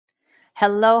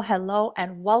Hello,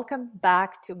 and welcome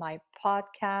back to my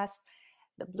podcast,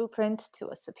 The Blueprint to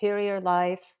a Superior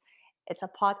Life. It's a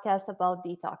podcast about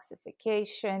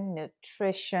detoxification,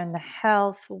 nutrition,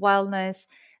 health, wellness,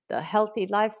 the healthy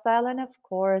lifestyle, and of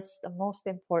course, the most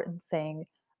important thing,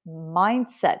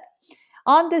 mindset.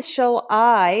 On this show,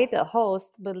 I, the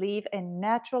host, believe in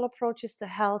natural approaches to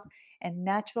health and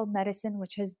natural medicine,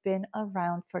 which has been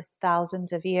around for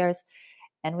thousands of years.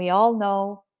 And we all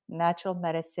know natural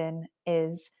medicine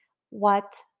is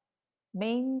what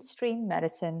mainstream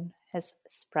medicine has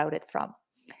sprouted from.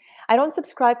 I don't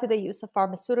subscribe to the use of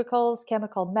pharmaceuticals,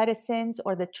 chemical medicines,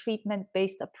 or the treatment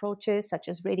based approaches such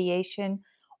as radiation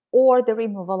or the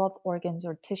removal of organs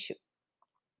or tissue.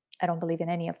 I don't believe in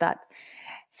any of that.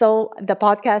 So the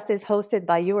podcast is hosted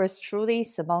by yours truly,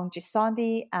 Simone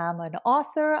Gisandi. I'm an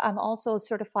author. I'm also a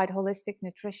certified holistic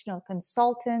nutritional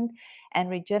consultant and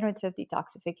regenerative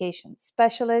detoxification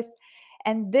specialist.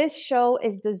 And this show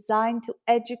is designed to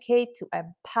educate, to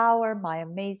empower my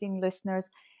amazing listeners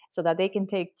so that they can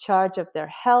take charge of their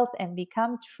health and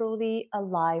become truly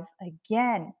alive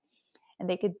again. And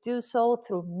they could do so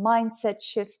through mindset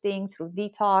shifting, through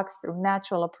detox, through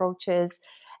natural approaches,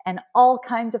 and all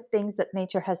kinds of things that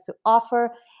nature has to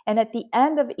offer. And at the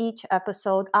end of each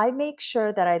episode, I make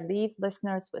sure that I leave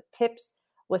listeners with tips,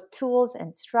 with tools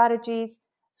and strategies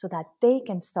so that they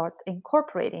can start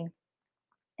incorporating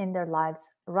in their lives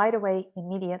right away,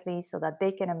 immediately, so that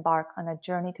they can embark on a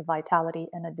journey to vitality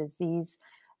and a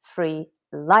disease-free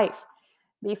life.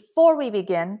 Before we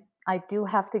begin, I do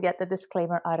have to get the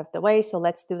disclaimer out of the way, so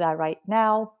let's do that right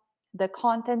now. The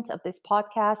contents of this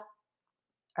podcast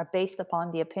are based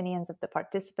upon the opinions of the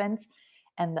participants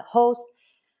and the host.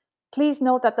 Please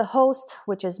note that the host,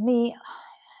 which is me,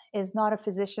 is not a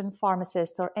physician,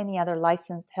 pharmacist, or any other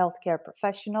licensed healthcare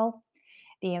professional.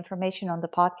 The information on the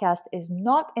podcast is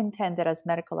not intended as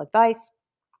medical advice,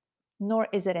 nor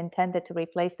is it intended to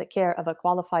replace the care of a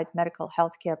qualified medical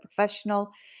healthcare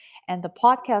professional. And the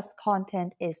podcast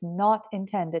content is not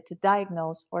intended to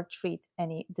diagnose or treat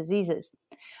any diseases.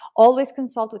 Always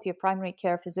consult with your primary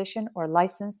care physician or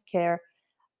licensed care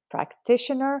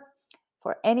practitioner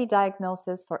for any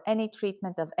diagnosis, for any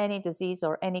treatment of any disease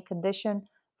or any condition,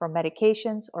 for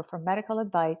medications or for medical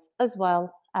advice, as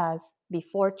well as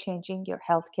before changing your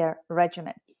healthcare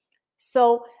regimen.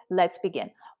 So let's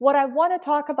begin. What I want to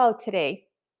talk about today,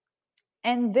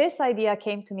 and this idea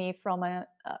came to me from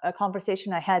a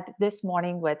conversation I had this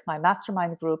morning with my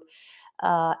mastermind group.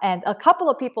 And a couple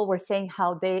of people were saying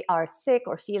how they are sick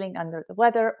or feeling under the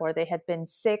weather, or they had been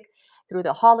sick through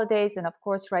the holidays. And of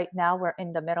course, right now we're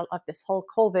in the middle of this whole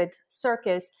COVID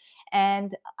circus.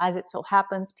 And as it so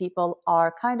happens, people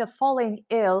are kind of falling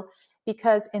ill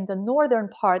because in the northern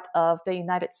part of the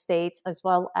United States, as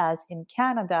well as in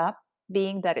Canada,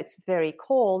 being that it's very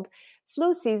cold,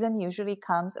 flu season usually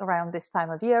comes around this time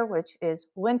of year, which is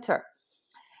winter.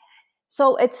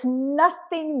 So it's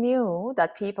nothing new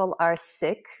that people are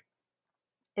sick.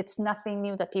 It's nothing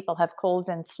new that people have colds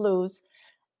and flus.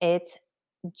 It's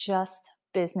just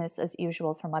business as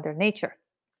usual for Mother Nature.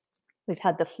 We've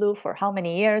had the flu for how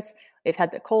many years? We've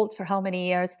had the colds for how many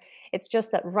years? It's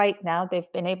just that right now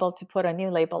they've been able to put a new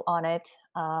label on it,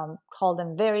 call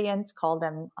them variants, call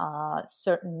them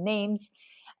certain names,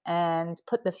 and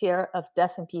put the fear of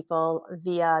death in people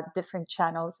via different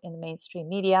channels in mainstream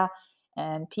media.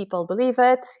 And people believe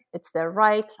it. It's their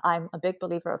right. I'm a big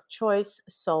believer of choice.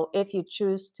 So if you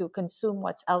choose to consume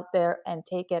what's out there and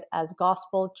take it as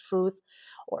gospel, truth,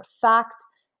 or fact,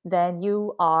 then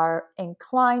you are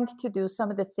inclined to do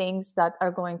some of the things that are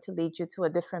going to lead you to a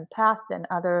different path than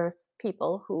other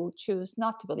people who choose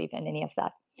not to believe in any of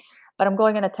that. But I'm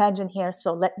going on a tangent here,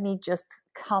 so let me just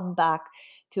come back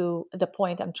to the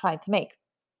point I'm trying to make.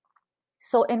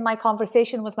 So in my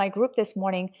conversation with my group this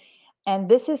morning, and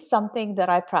this is something that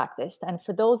I practiced, and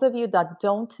for those of you that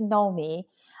don't know me,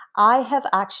 I have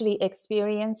actually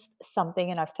experienced something,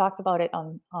 and I've talked about it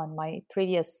on my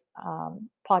previous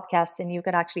podcasts, and you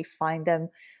can actually find them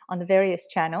on the various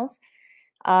channels.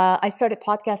 I started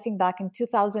podcasting back in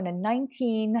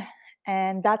 2019,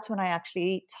 and that's when I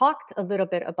actually talked a little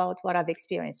bit about what I've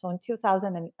experienced. So in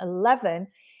 2011,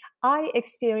 I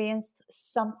experienced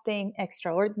something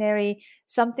extraordinary,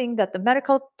 something that the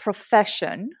medical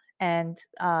profession and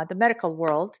the medical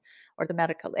world or the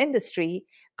medical industry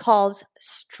calls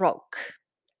stroke.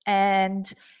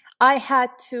 And I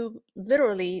had to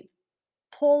literally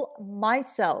pull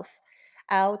myself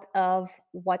out of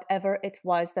whatever it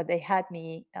was that they had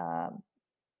me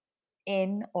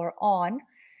in or on.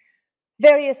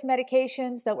 Various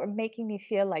medications that were making me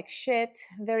feel like shit,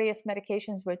 various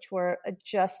medications which were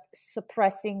just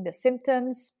suppressing the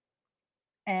symptoms,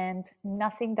 and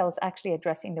nothing that was actually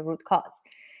addressing the root cause.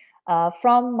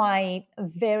 From my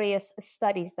various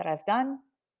studies that I've done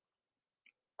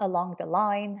along the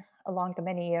line, along the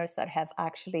many years that have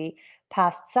actually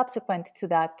passed subsequent to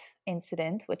that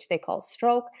incident, which they call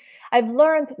stroke, I've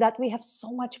learned that we have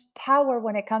so much power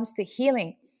when it comes to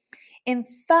healing. In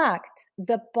fact,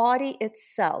 the body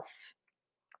itself,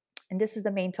 and this is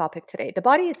the main topic today, the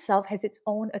body itself has its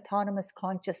own autonomous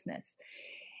consciousness.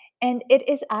 And it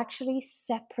is actually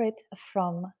separate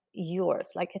from yours.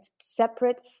 Like it's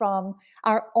separate from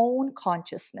our own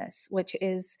consciousness, which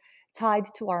is tied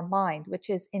to our mind, which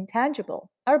is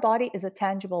intangible. Our body is a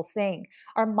tangible thing.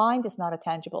 Our mind is not a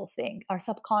tangible thing. Our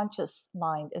subconscious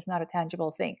mind is not a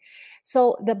tangible thing.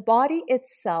 So the body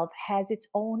itself has its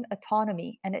own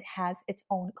autonomy and it has its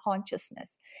own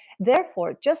consciousness.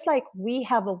 Therefore, just like we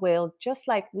have a will, just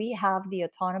like we have the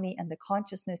autonomy and the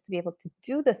consciousness to be able to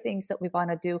do the things that we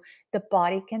want to do, the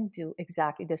body can do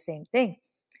exactly the same thing.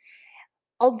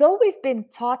 Although we've been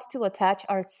taught to attach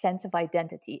our sense of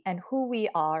identity and who we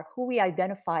are, who we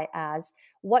identify as,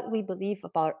 what we believe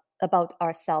about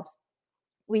ourselves,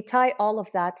 we tie all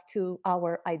of that to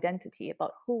our identity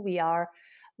about who we are,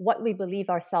 what we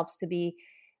believe ourselves to be.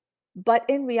 But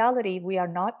in reality, we are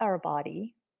not our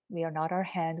body. We are not our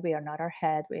hand. We are not our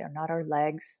head. We are not our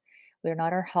legs. We are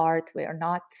not our heart. We are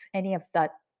not any of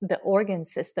that, the organ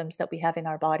systems that we have in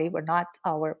our body. We're not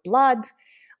our blood.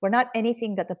 We're not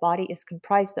anything that the body is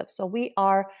comprised of. So we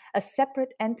are a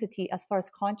separate entity as far as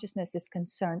consciousness is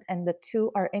concerned. And the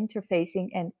two are interfacing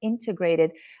and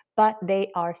integrated, but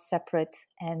they are separate.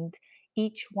 And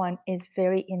each one is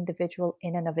very individual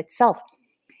in and of itself.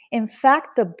 In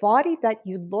fact, the body that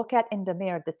you look at in the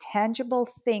mirror, the tangible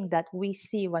thing that we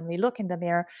see when we look in the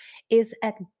mirror, is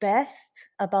at best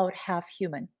about half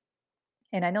human.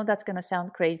 And I know that's going to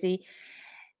sound crazy,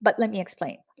 but let me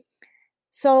explain.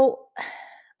 So,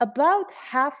 about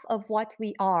half of what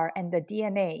we are and the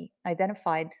DNA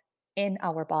identified in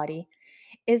our body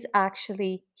is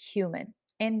actually human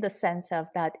in the sense of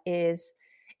that is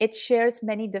it shares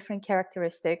many different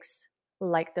characteristics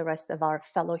like the rest of our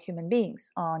fellow human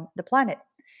beings on the planet.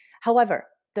 However,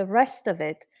 the rest of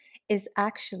it is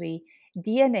actually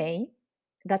DNA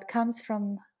that comes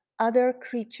from other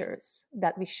creatures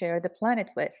that we share the planet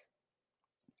with.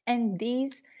 And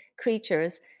these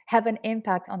creatures have an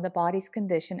impact on the body's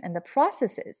condition and the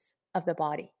processes of the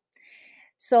body.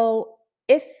 So,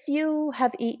 if you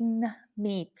have eaten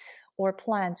meat or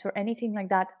plants or anything like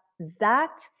that,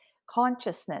 that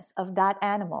consciousness of that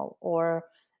animal or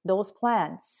those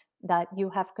plants that you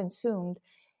have consumed,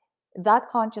 that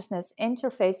consciousness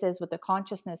interfaces with the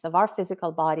consciousness of our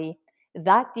physical body.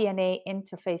 That DNA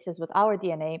interfaces with our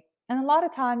DNA. And a lot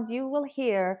of times you will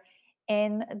hear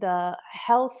in the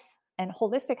health and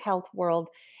holistic health world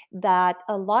that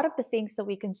a lot of the things that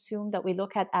we consume that we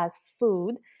look at as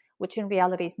food, which in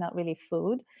reality is not really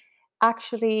food,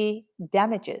 actually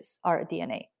damages our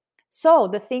DNA. So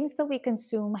the things that we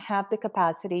consume have the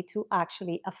capacity to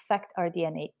actually affect our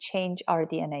DNA, change our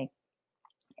DNA,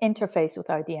 interface with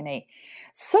our DNA.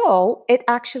 So it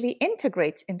actually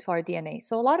integrates into our DNA.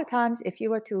 So a lot of times, if you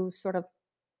were to sort of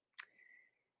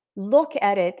look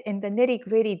at it in the nitty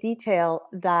gritty detail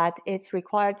that it's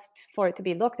required for it to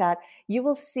be looked at, you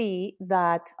will see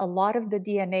that a lot of the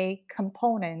DNA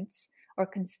components or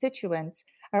constituents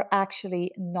are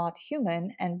actually not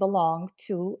human and belong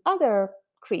to other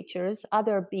creatures,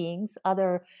 other beings,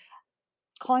 other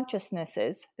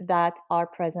consciousnesses that are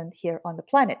present here on the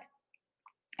planet.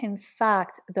 In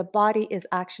fact, the body is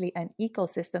actually an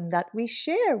ecosystem that we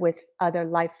share with other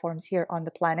life forms here on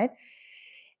the planet.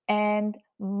 And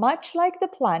much like the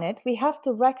planet, we have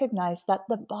to recognize that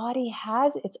the body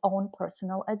has its own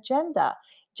personal agenda,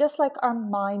 just like our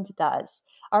mind does.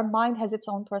 Our mind has its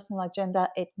own personal agenda.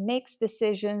 It makes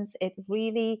decisions. It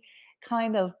really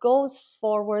kind of goes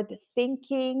forward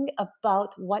thinking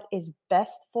about what is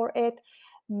best for it,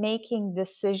 making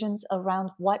decisions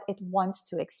around what it wants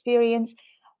to experience,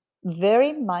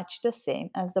 very much the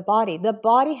same as the body. The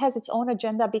body has its own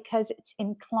agenda because it's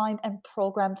inclined and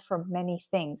programmed for many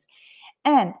things.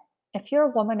 And if you're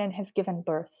a woman and have given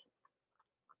birth,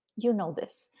 you know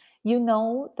this. You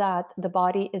know that the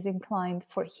body is inclined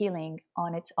for healing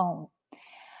on its own.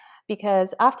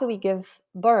 Because after we give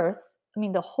birth, I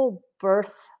mean, the whole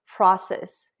birth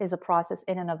process is a process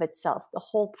in and of itself. The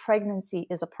whole pregnancy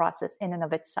is a process in and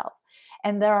of itself.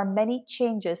 And there are many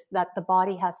changes that the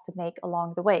body has to make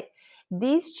along the way.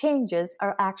 These changes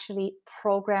are actually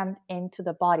programmed into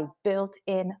the body, built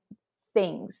in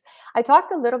things. I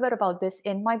talked a little bit about this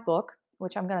in my book,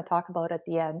 which I'm going to talk about at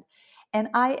the end. And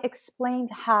I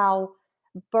explained how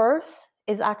birth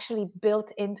is actually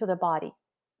built into the body.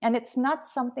 And it's not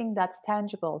something that's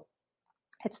tangible.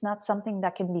 It's not something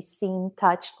that can be seen,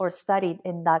 touched, or studied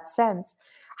in that sense.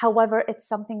 However, it's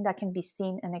something that can be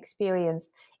seen and experienced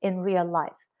in real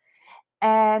life.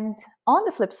 And on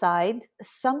the flip side,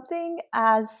 something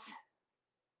as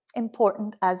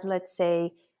important as, let's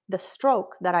say, the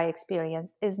stroke that I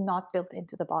experienced is not built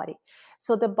into the body.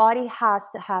 So the body has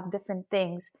to have different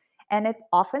things, and it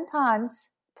oftentimes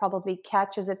probably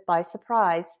catches it by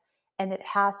surprise, and it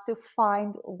has to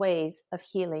find ways of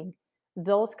healing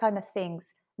those kind of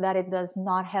things that it does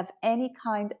not have any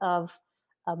kind of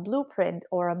a blueprint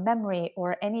or a memory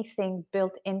or anything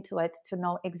built into it to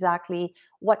know exactly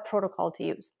what protocol to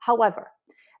use. However,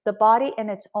 the body in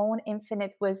its own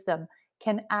infinite wisdom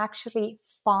can actually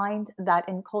find that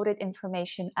encoded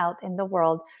information out in the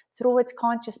world through its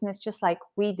consciousness, just like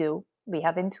we do. We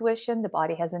have intuition, the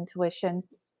body has intuition.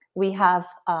 We have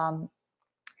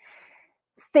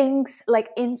things like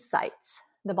insights.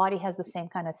 The body has the same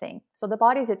kind of thing. So the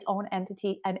body is its own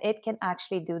entity and it can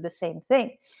actually do the same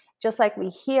thing. Just like we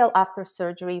heal after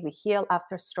surgery, we heal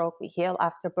after stroke, we heal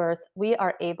after birth, we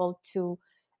are able to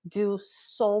do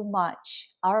so much.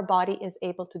 Our body is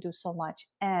able to do so much,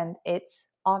 and it's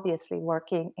obviously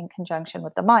working in conjunction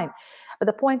with the mind. But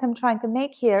the point I'm trying to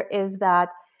make here is that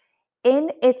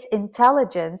in its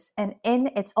intelligence and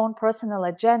in its own personal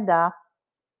agenda,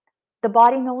 the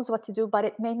body knows what to do, but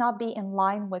it may not be in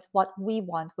line with what we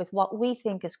want, with what we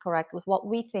think is correct, with what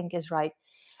we think is right.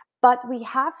 But we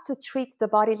have to treat the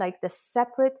body like the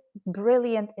separate,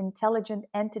 brilliant, intelligent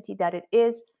entity that it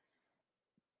is,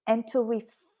 and to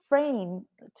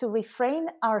refrain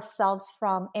ourselves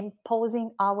from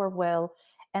imposing our will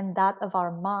and that of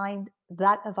our mind,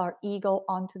 that of our ego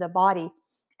onto the body,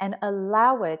 and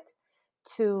allow it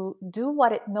to do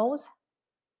what it knows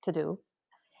to do,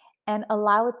 and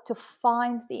allow it to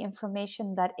find the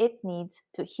information that it needs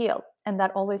to heal. And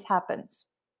that always happens.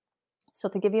 So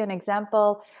to give you an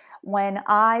example, when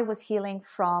I was healing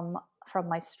from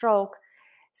my stroke,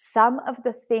 some of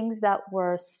the things that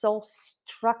were so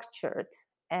structured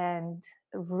and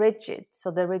rigid,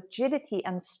 so the rigidity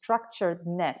and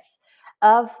structuredness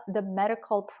of the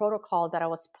medical protocol that I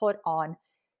was put on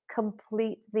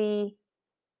completely,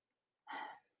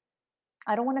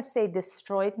 I don't want to say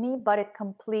destroyed me, but it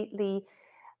completely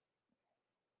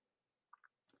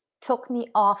took me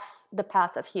off the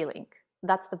path of healing.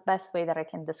 That's the best way that I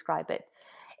can describe it.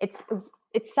 It's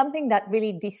it's something that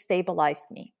really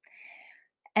destabilized me.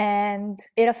 And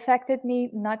it affected me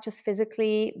not just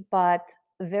physically, but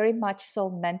very much so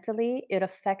mentally. It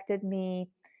affected me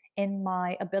in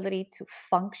my ability to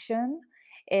function.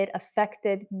 It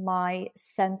affected my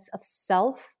sense of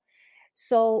self.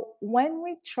 So when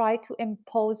we try to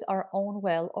impose our own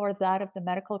will or that of the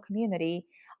medical community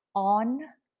on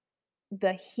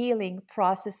the healing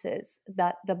processes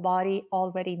that the body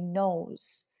already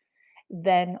knows,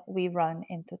 then we run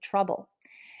into trouble.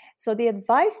 So, the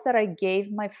advice that I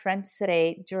gave my friends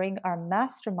today during our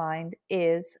mastermind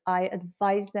is I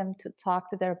advise them to talk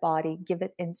to their body, give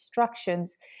it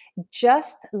instructions,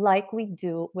 just like we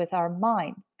do with our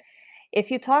mind. If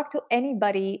you talk to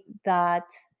anybody that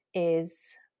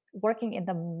is working in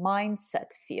the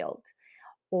mindset field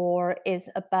or is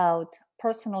about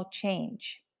personal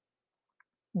change,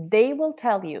 they will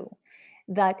tell you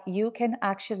that you can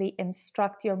actually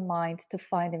instruct your mind to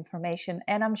find information.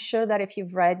 And I'm sure that if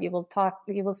you've read, you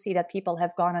will see that people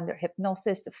have gone under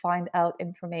hypnosis to find out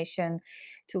information,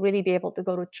 to really be able to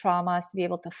go to traumas, to be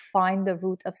able to find the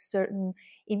root of certain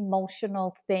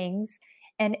emotional things.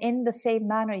 And in the same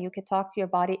manner, you could talk to your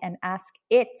body and ask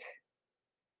it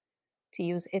to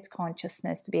use its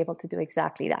consciousness to be able to do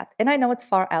exactly that. And I know it's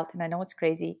far out and I know it's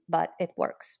crazy, but it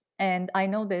works. And I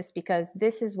know this because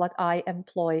this is what I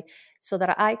employ so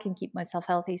that I can keep myself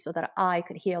healthy, so that I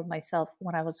could heal myself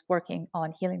when I was working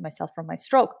on healing myself from my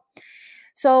stroke.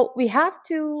 So we have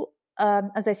to,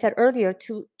 as I said earlier,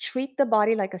 to treat the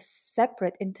body like a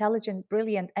separate, intelligent,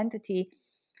 brilliant entity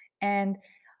and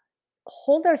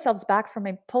hold ourselves back from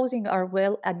imposing our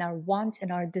will and our wants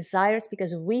and our desires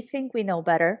because we think we know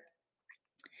better.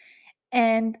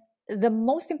 And the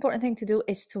most important thing to do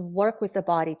is to work with the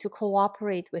body, to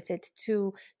cooperate with it,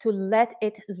 to let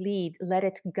it lead, let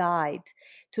it guide,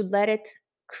 to let it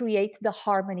create the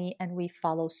harmony, and we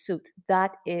follow suit.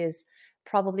 That is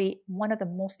probably one of the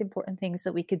most important things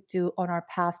that we could do on our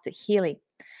path to healing.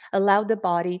 Allow the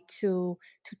body to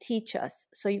teach us.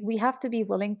 So we have to be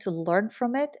willing to learn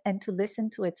from it and to listen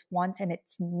to its wants and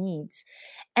its needs,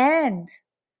 and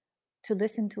to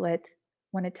listen to it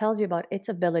when it tells you about its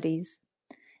abilities,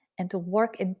 and to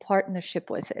work in partnership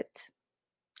with it.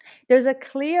 There's a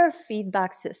clear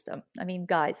feedback system. I mean,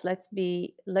 guys, let's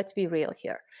be real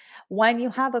here. When you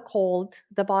have a cold,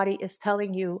 the body is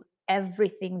telling you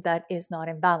everything that is not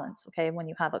in balance. Okay, when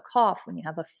you have a cough, when you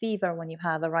have a fever, when you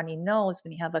have a runny nose,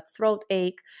 when you have a throat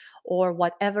ache, or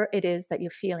whatever it is that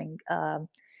you're feeling,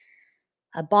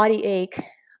 a body ache,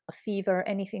 a fever,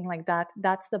 anything like that,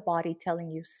 that's the body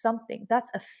telling you something. That's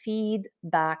a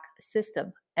feedback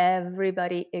system.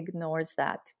 Everybody ignores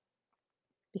that,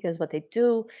 because what they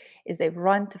do is they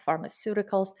run to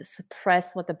pharmaceuticals to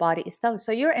suppress what the body is telling.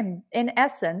 So you're in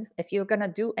essence, if you're going to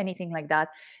do anything like that,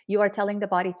 you are telling the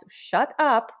body to shut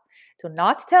up, to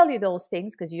not tell you those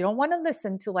things because you don't want to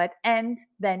listen to it, and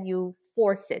then you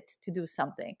force it to do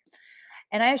something.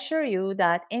 And I assure you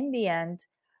that in the end,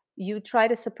 you try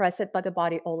to suppress it, but the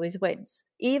body always wins.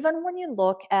 Even when you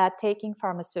look at taking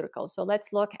pharmaceuticals. So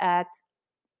let's look at,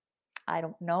 I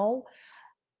don't know,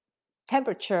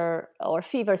 temperature or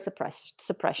fever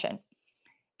suppression.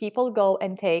 People go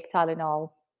and take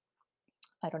Tylenol.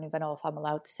 I don't even know if I'm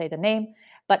allowed to say the name,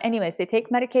 but anyways, they take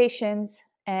medications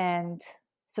and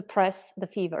suppress the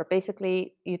fever.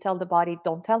 Basically, you tell the body,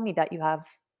 don't tell me that you have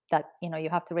that, you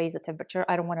have to raise the temperature.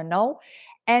 I don't want to know.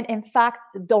 And in fact,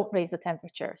 don't raise the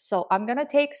temperature. So I'm going to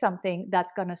take something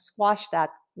that's going to squash that,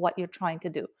 what you're trying to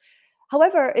do.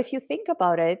 However, if you think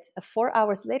about it, 4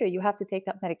 hours later, you have to take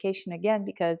that medication again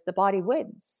because the body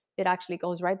wins. It actually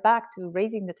goes right back to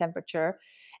raising the temperature,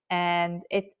 and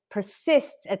it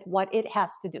persists at what it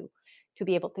has to do to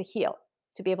be able to heal,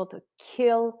 to be able to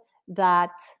kill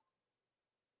that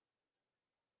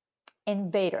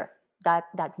invader, that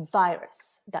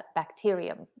virus, that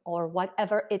bacterium, or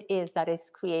whatever it is that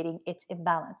is creating its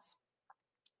imbalance.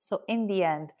 So in the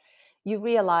end, you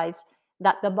realize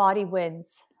that the body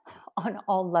wins on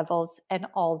all levels and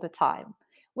all the time.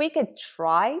 We could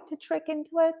try to trick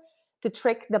into it, to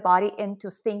trick the body into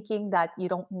thinking that you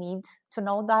don't need to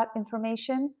know that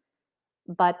information,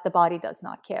 but the body does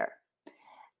not care.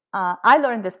 I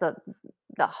learned this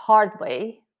the hard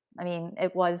way. I mean,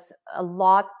 it was a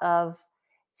lot of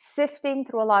sifting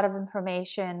through a lot of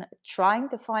information, trying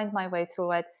to find my way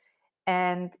through it.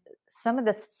 And some of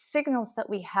the signals that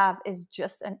we have is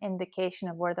just an indication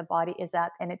of where the body is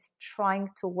at, and it's trying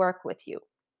to work with you.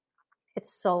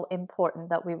 It's so important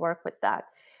that we work with that.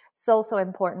 So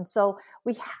important. So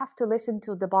we have to listen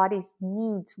to the body's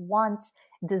needs, wants,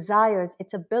 desires,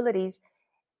 its abilities.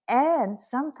 And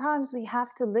sometimes we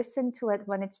have to listen to it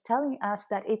when it's telling us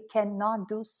that it cannot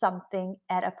do something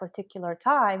at a particular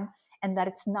time and that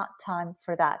it's not time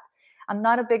for that. I'm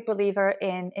not a big believer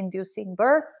in inducing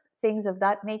birth, things of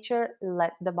that nature.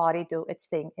 Let the body do its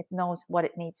thing. It knows what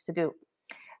it needs to do.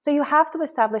 So you have to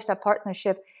establish that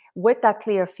partnership with that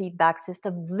clear feedback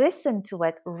system, listen to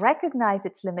it, recognize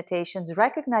its limitations,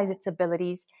 recognize its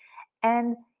abilities,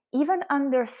 and even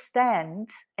understand.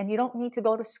 And you don't need to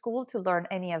go to school to learn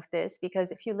any of this, because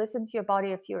if you listen to your body,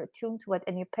 if you're attuned to it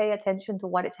and you pay attention to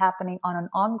what is happening on an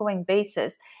ongoing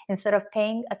basis instead of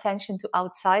paying attention to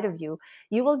outside of you,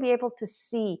 you will be able to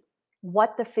see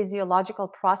what the physiological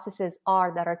processes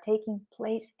are that are taking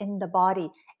place in the body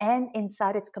and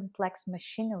inside its complex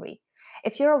machinery.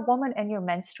 If you're a woman and you're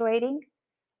menstruating,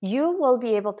 you will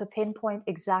be able to pinpoint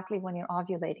exactly when you're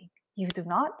ovulating. You do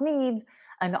not need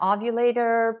an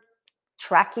ovulator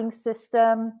tracking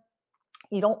system.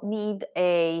 You don't need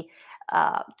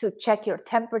to check your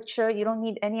temperature. You don't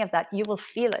need any of that. You will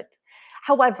feel it.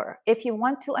 However, if you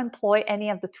want to employ any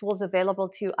of the tools available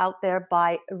to you out there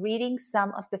by reading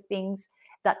some of the things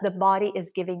that the body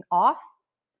is giving off,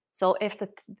 so if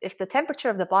the temperature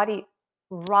of the body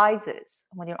rises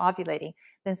when you're ovulating,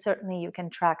 then certainly you can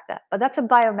track that. But that's a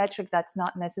biometric that's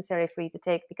not necessary for you to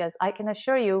take, because I can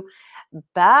assure you,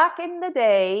 back in the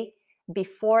day,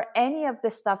 before any of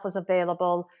this stuff was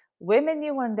available, women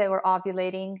knew when they were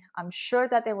ovulating. I'm sure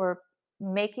that they were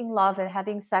making love and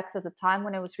having sex at the time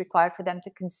when it was required for them to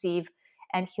conceive,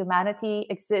 and humanity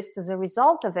exists as a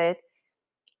result of it.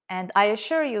 And I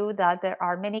assure you that there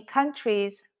are many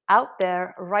countries out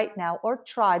there right now, or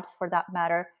tribes for that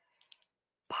matter,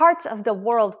 parts of the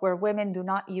world where women do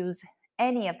not use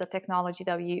any of the technology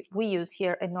that we use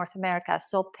here in North America.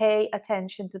 So pay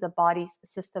attention to the body's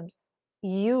systems.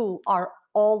 You are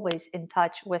always in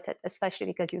touch with it, especially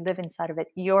because you live inside of it.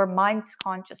 Your mind's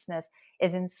consciousness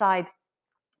is inside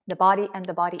the body, and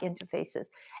the body interfaces.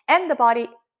 And the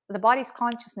body's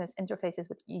consciousness interfaces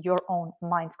with your own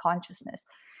mind's consciousness.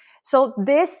 So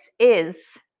this is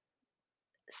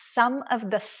some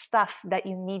of the stuff that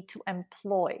you need to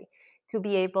employ to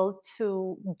be able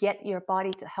to get your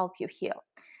body to help you heal.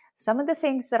 Some of the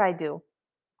things that I do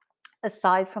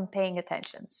aside from paying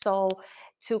attention. So,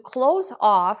 to close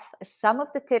off, some of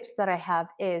the tips that I have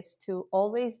is to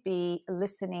always be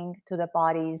listening to the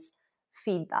body's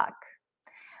feedback.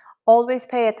 Always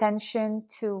pay attention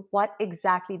to what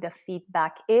exactly the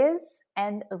feedback is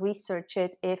and research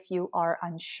it if you are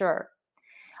unsure.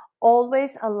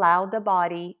 Always allow the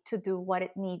body to do what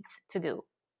it needs to do.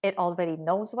 It already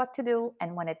knows what to do,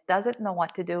 and when it doesn't know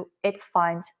what to do, it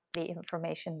finds the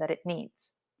information that it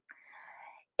needs.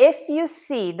 If you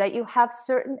see that you have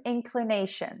certain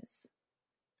inclinations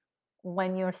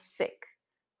when you're sick,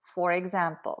 for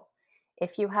example,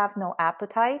 if you have no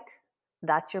appetite,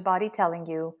 that's your body telling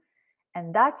you,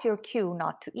 and that's your cue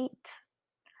not to eat.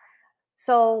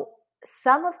 So,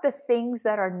 some of the things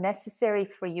that are necessary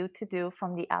for you to do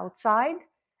from the outside,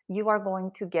 you are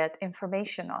going to get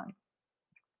information on.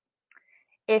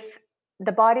 If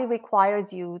the body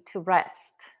requires you to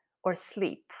rest or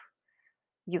sleep,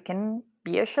 you can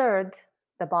be assured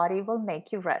the body will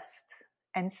make you rest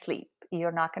and sleep.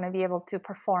 You're not going to be able to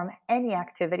perform any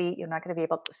activity. You're not going to be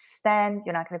able to stand.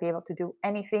 You're not going to be able to do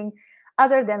anything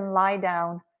other than lie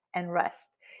down and rest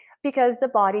because the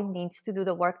body needs to do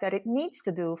the work that it needs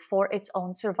to do for its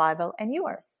own survival and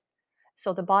yours.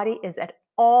 So the body is at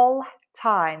all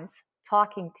times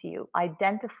talking to you,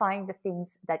 identifying the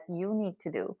things that you need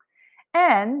to do.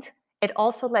 And it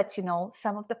also lets you know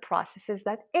some of the processes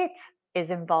that it is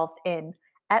involved in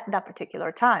at that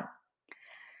particular time.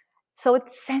 So it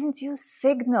sends you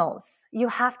signals. You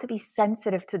have to be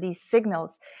sensitive to these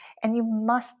signals and you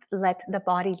must let the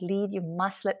body lead. You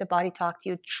must let the body talk to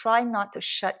you. Try not to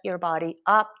shut your body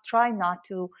up. Try not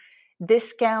to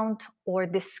discount or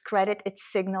discredit its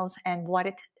signals and what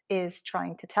it is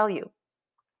trying to tell you.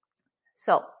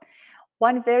 So,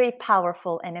 one very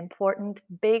powerful and important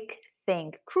big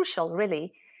thing, crucial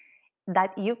really,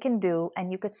 that you can do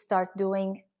and you could start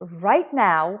doing right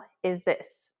now is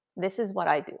this. This is what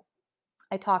I do.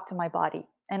 I talk to my body.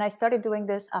 And I started doing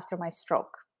this after my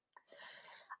stroke.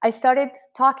 I started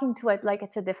talking to it like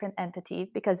it's a different entity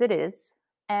because it is.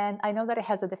 And I know that it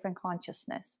has a different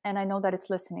consciousness. And I know that it's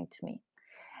listening to me.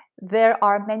 There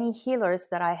are many healers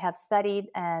that I have studied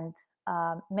and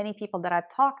many people that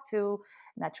I've talked to,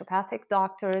 naturopathic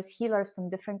doctors, healers from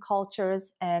different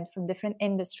cultures and from different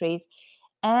industries.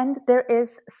 And there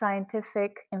is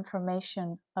scientific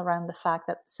information around the fact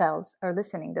that cells are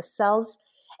listening. The cells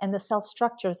and the cell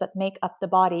structures that make up the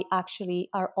body actually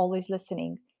are always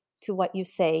listening to what you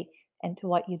say and to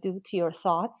what you do, to your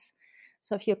thoughts.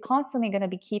 So if you're constantly going to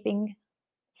be keeping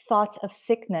thoughts of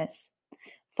sickness,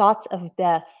 thoughts of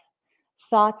death,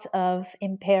 thoughts of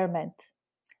impairment,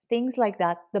 things like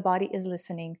that, the body is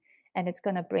listening and it's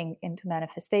going to bring into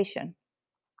manifestation.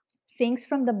 Things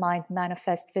from the mind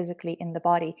manifest physically in the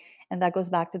body. And that goes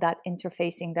back to that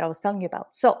interfacing that I was telling you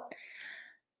about. So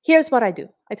here's what I do.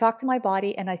 I talk to my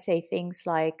body and I say things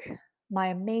like, my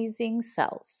amazing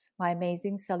cells, my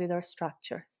amazing cellular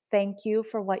structure, thank you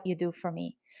for what you do for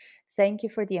me. Thank you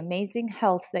for the amazing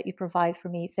health that you provide for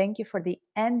me. Thank you for the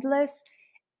endless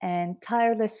and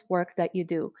tireless work that you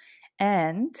do.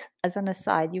 And as an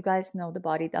aside, you guys know the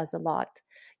body does a lot.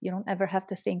 You don't ever have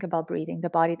to think about breathing. The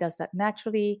body does that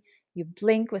naturally. You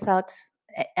blink without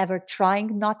ever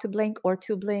trying not to blink or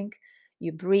to blink.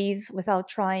 You breathe without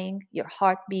trying. Your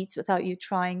heart beats without you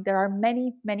trying. There are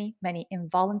many, many, many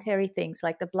involuntary things,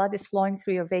 like the blood is flowing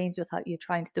through your veins without you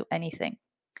trying to do anything.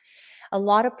 A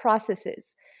lot of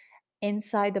processes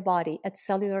inside the body at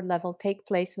cellular level take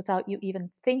place without you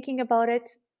even thinking about it,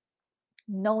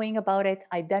 knowing about it,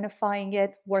 identifying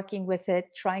it, working with it,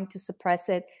 trying to suppress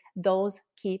it. Those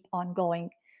keep on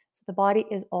going. So the body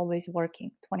is always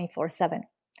working 24/7.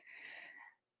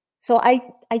 So I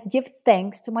give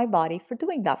thanks to my body for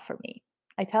doing that for me.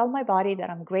 I tell my body that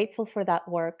I'm grateful for that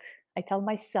work. I tell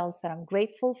my cells that I'm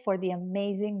grateful for the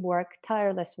amazing work,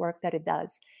 tireless work that it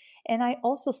does. And I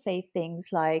also say things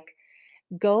like,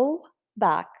 go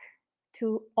back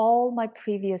to all my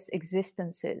previous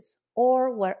existences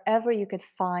or wherever you could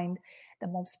find the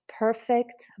most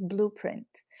perfect blueprint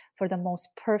for the most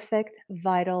perfect,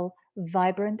 vital,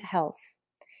 vibrant health.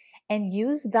 And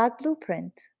use that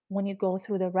blueprint when you go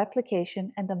through the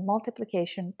replication and the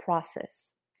multiplication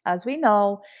process. As we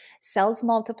know, cells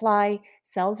multiply,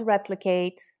 cells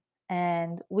replicate,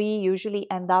 and we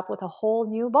usually end up with a whole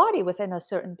new body within a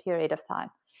certain period of time.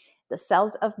 The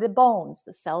cells of the bones,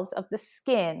 the cells of the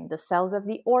skin, the cells of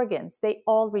the organs, they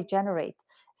all regenerate.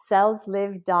 Cells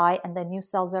live, die, and then new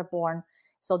cells are born.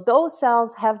 So those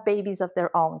cells have babies of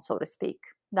their own, so to speak.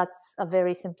 That's a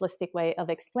very simplistic way of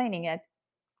explaining it.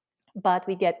 But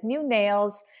we get new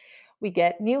nails, we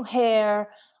get new hair,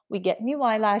 we get new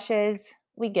eyelashes,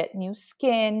 we get new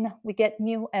skin, we get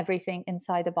new everything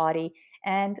inside the body.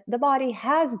 And the body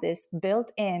has this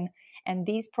built in, and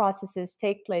these processes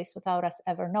take place without us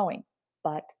ever knowing.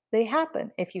 But they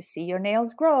happen. If you see your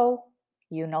nails grow,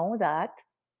 you know that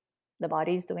the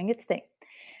body is doing its thing.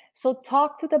 So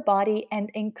talk to the body and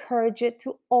encourage it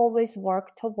to always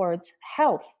work towards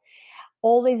health.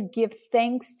 Always give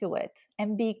thanks to it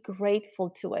and be grateful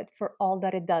to it for all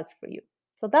that it does for you.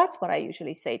 So that's what I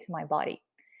usually say to my body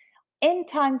in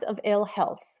times of ill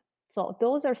health. So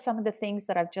those are some of the things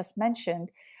that I've just mentioned.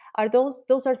 Are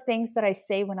those are things that I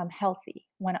say when I'm healthy,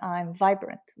 when I'm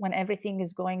vibrant, when everything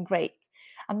is going great.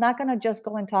 I'm not going to just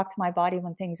go and talk to my body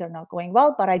when things are not going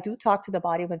well, but I do talk to the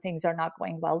body when things are not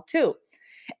going well too.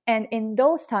 And in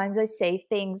those times I say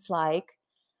things like,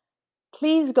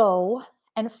 please go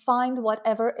and find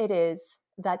whatever it is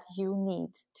that you need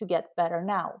to get better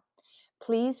now.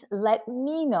 Please let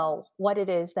me know what it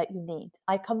is that you need.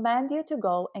 I command you to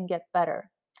go and get better.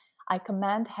 I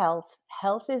command health.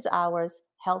 Health is ours.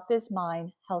 Health is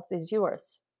mine. Health is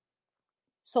yours.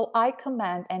 So I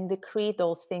command and decree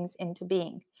those things into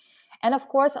being. And of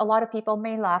course, a lot of people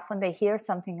may laugh when they hear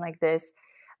something like this.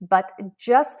 But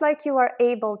just like you are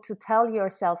able to tell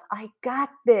yourself, I got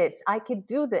this, I could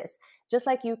do this, just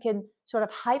like you can sort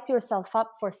of hype yourself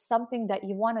up for something that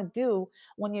you want to do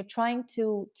when you're trying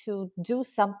to do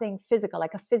something physical,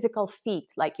 like a physical feat,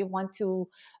 like you want to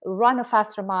run a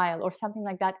faster mile or something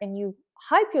like that, and you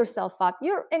hype yourself up,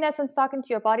 you're in essence talking to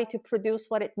your body to produce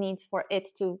what it needs for it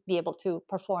to be able to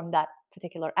perform that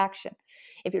particular action.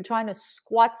 If you're trying to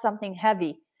squat something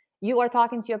heavy, you are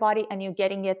talking to your body and you're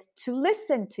getting it to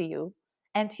listen to you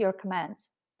and to your commands.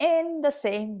 In the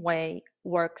same way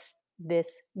works this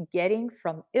getting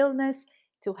from illness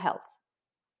to health.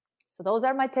 So those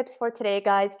are my tips for today,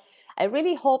 guys. I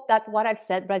really hope that what I've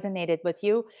said resonated with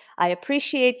you. I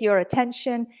appreciate your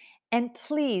attention, and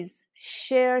please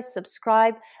share,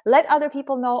 subscribe, let other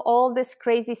people know all this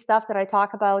crazy stuff that I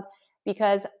talk about,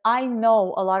 because I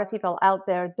know a lot of people out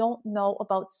there don't know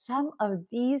about some of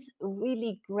these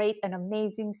really great and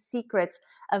amazing secrets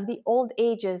of the old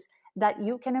ages that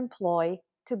you can employ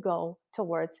to go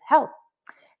towards health.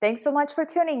 Thanks so much for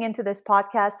tuning into this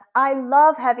podcast. I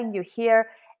love having you here,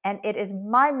 and it is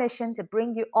my mission to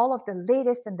bring you all of the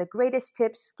latest and the greatest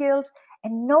tips, skills,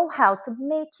 and know-hows to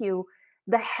make you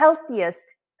the healthiest,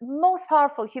 most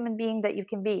powerful human being that you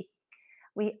can be.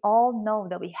 We all know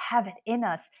that we have it in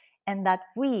us and that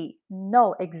we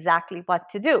know exactly what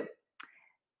to do.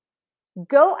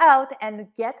 Go out and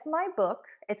get my book.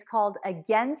 It's called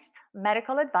Against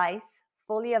Medical Advice,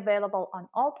 fully available on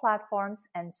all platforms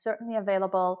and certainly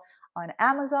available on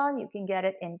Amazon. You can get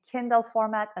it in Kindle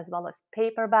format as well as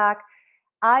paperback.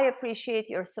 I appreciate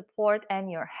your support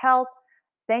and your help.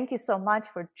 Thank you so much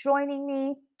for joining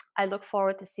me. I look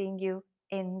forward to seeing you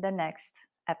in the next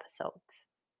episode.